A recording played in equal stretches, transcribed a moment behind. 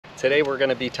Today we're going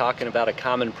to be talking about a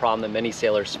common problem that many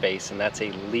sailors face, and that's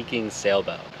a leaking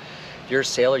sailboat. If you're a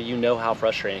sailor, you know how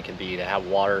frustrating it can be to have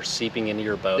water seeping into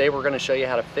your boat. Today we're going to show you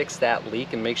how to fix that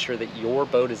leak and make sure that your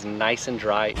boat is nice and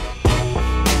dry.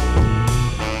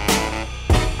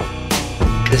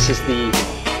 This is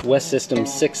the West System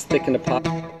 6 thickened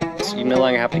epoxy. So you no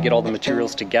longer have to get all the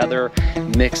materials together,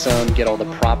 mix them, get all the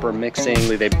proper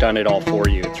mixing. They've done it all for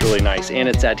you. It's really nice. And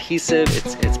it's adhesive,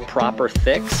 it's proper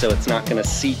thick, so it's not gonna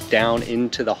seep down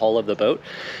into the hull of the boat,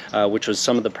 which was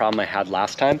some of the problem I had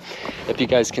last time. If you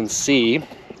guys can see,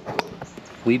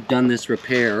 we've done this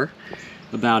repair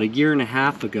about 1.5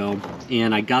 years ago,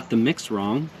 and I got the mix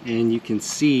wrong, and you can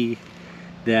see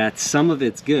that some of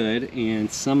it's good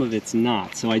and some of it's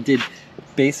not. So I did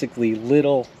basically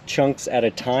little chunks at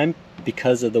a time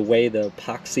because of the way the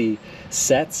epoxy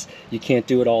sets. You can't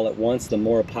do it all at once. The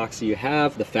more epoxy you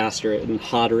have, the faster and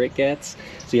hotter it gets.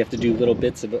 So you have to do little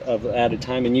bits of at a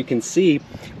time. And you can see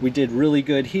we did really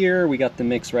good here. We got the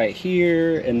mix right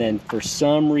here. And then for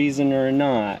some reason or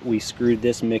not, we screwed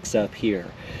this mix up here.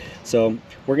 So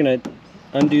we're gonna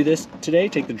undo this today,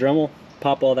 take the Dremel,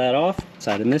 pop all that off.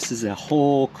 And this is a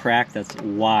whole crack that's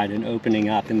wide and opening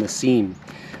up in the seam.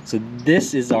 So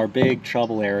this is our big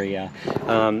trouble area.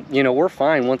 You know, we're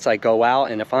fine once I go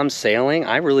out, and if I'm sailing,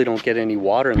 I really don't get any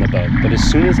water in the boat. But as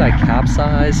soon as I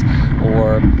capsize,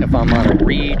 or if I'm on a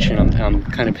reach and I'm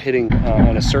kind of hitting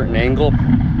on a certain angle,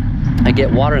 I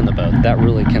get water in the boat. That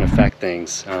really can affect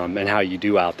things and how you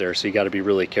do out there. So you got to be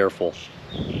really careful.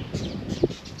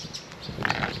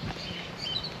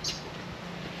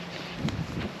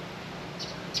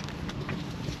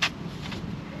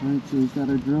 All right, so we've got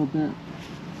our drill bit.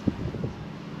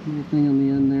 Little thing on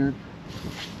the end there,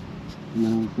 and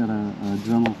then we've got a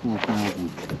Dremel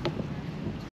 4000.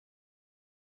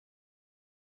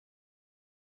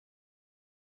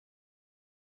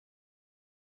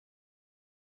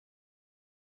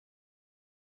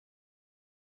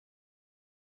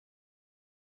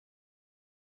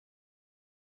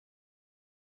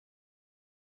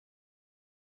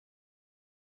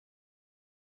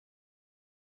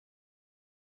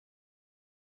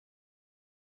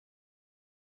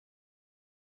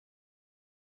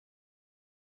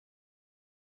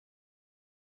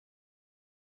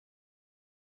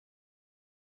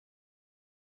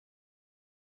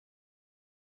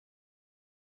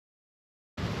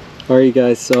 Alright you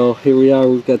guys, so here we are.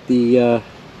 We've got the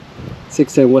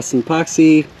 610 Western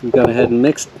Epoxy. We've gone ahead and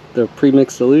mixed the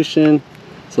pre-mixed solution.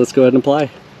 So let's go ahead and apply.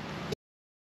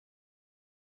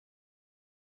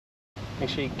 Make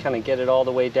sure you kind of get it all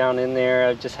the way down in there.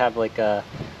 I just have like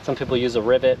some people use a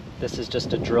rivet. This is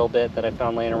just a drill bit that I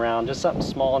found laying around. Just something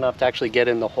small enough to actually get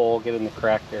in the hole, get in the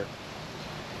crack there.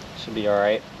 Should be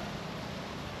alright.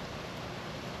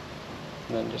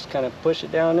 And then just kind of push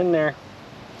it down in there.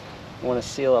 You want to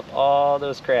seal up all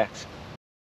those cracks.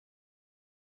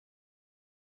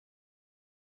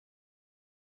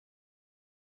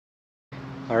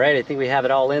 Alright, I think we have it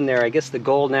all in there. I guess the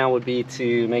goal now would be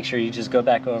to make sure you just go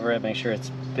back over it, make sure it's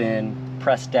been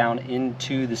pressed down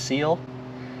into the seal,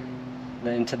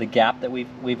 into the gap that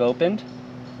we've opened.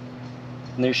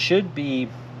 And there should be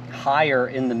higher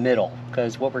in the middle,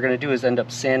 because what we're going to do is end up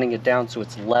sanding it down so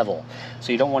it's level.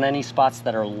 So you don't want any spots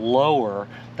that are lower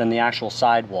than the actual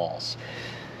side walls.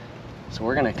 So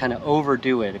we're going to kind of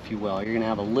overdo it, if you will. You're going to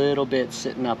have a little bit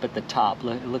sitting up at the top.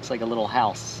 It looks like a little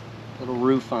house, little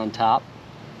roof on top.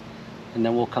 And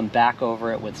then we'll come back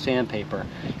over it with sandpaper.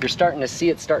 You're starting to see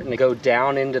it starting to go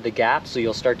down into the gaps, so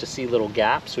you'll start to see little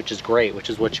gaps, which is great, which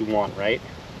is what you want, right?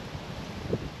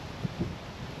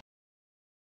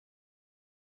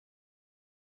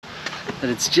 But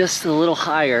it's just a little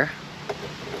higher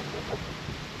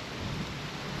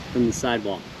than the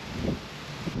sidewall.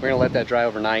 We're gonna let that dry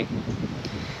overnight,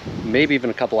 maybe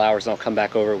even a couple hours, and I'll come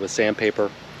back over it with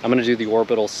sandpaper. I'm gonna do the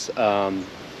orbital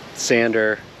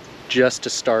sander just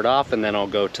to start off, and then I'll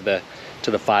go to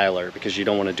the filer, because you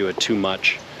don't want to do it too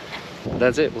much.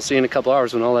 That's it. We'll see you in a couple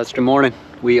hours when all that's done. Good morning.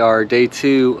 We are day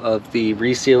 2 of the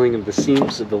resealing of the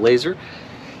seams of the laser.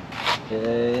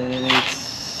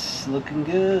 It's looking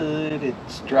good.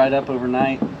 It's dried up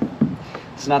overnight.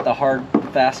 It's not the hard,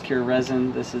 fast cure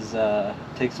resin. This is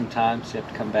takes some time, so you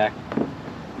have to come back.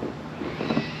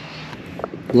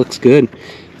 Looks good.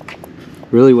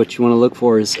 Really, what you want to look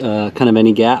for is kind of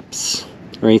any gaps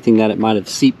or anything that it might have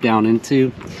seeped down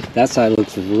into. That side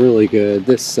looks really good.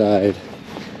 This side,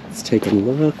 let's take a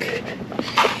look.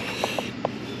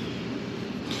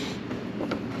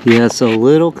 Yeah, so a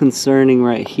little concerning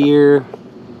right here.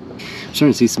 I'm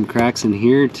starting to see some cracks in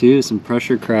here too, some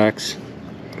pressure cracks.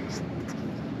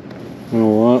 I don't know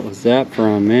what was that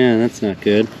from, man, that's not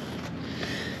good.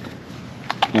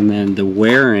 And then the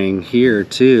wearing here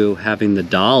too, having the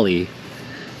dolly,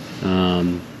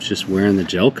 it's just wearing the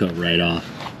gel coat right off.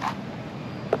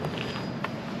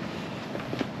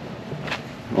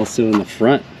 Also in the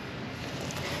front,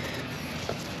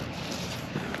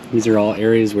 these are all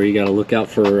areas where you got to look out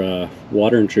for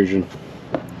water intrusion,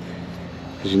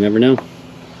 because you never know.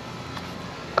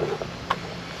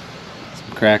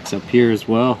 Some cracks up here as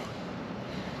well.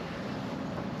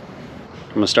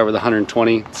 I'm gonna start with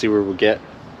 120, see where we get.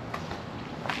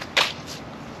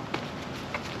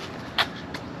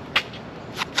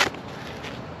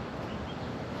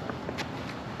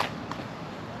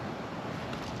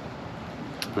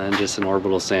 And then just an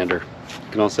orbital sander.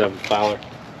 You can also have a filer.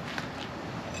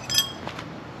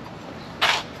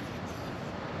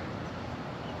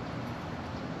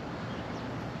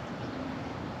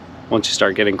 Once you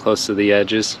start getting close to the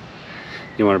edges,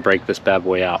 you want to break this bad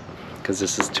boy out, because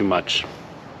this is too much.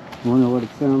 I don't know what it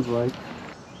sounds like.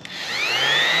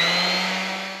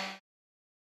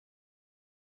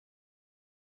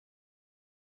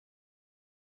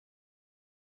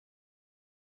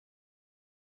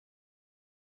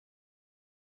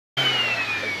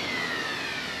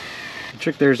 The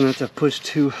trick there is not to push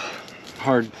too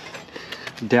hard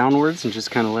downwards and just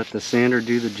kind of let the sander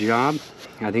do the job.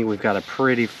 I think we've got a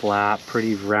pretty flat,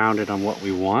 pretty rounded on what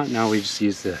we want. Now we just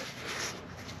use the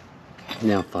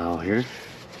nail file here.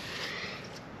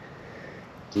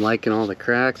 I'm liking all the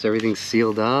cracks, everything's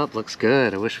sealed up, looks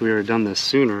good. I wish we would have done this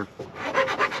sooner.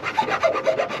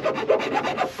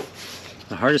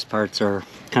 The hardest parts are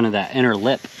kind of that inner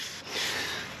lip.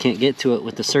 Can't get to it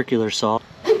with the circular saw.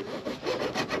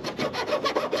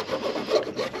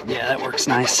 Yeah, that works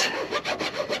nice.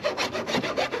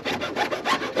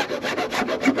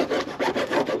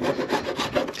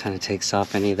 Kind of takes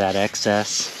off any of that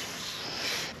excess.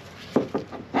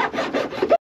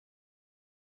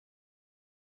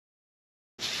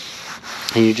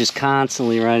 And you're just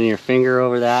constantly running your finger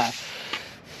over that.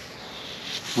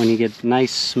 When you get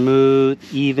nice, smooth,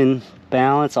 even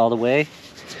balance all the way,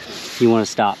 you want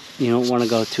to stop. You don't want to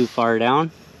go too far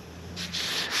down.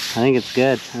 I think it's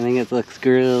good. I think it looks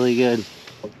really good.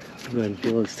 Go ahead and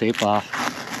peel this tape off.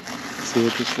 See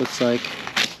what this looks like.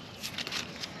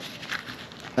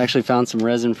 I actually found some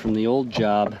resin from the old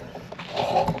job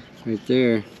right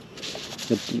there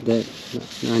that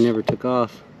I never took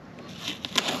off.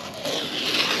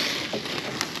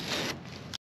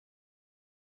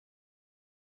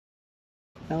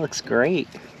 That looks great.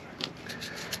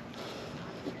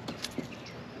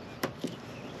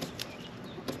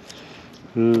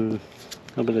 A little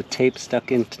bit of tape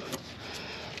stuck in.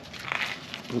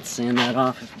 Let's sand that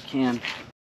off if we can.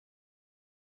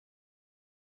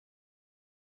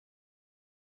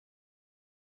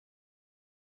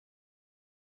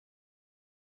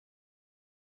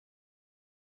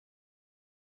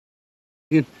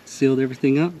 Good. Sealed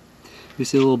everything up. You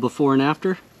see a little before and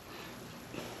after.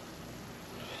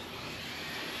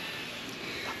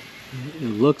 It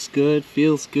looks good,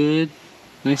 feels good,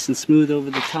 nice and smooth over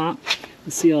the top.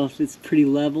 Let's see how it's pretty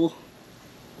level.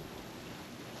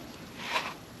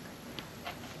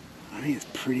 I think it's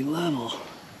pretty level.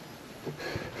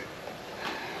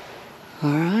 All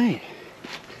right,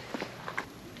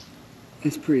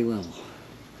 it's pretty level.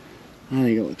 I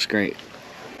think it looks great.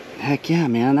 Heck yeah,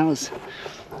 man, that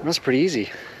was pretty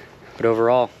easy. But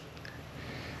overall,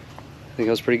 I think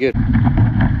it was pretty good.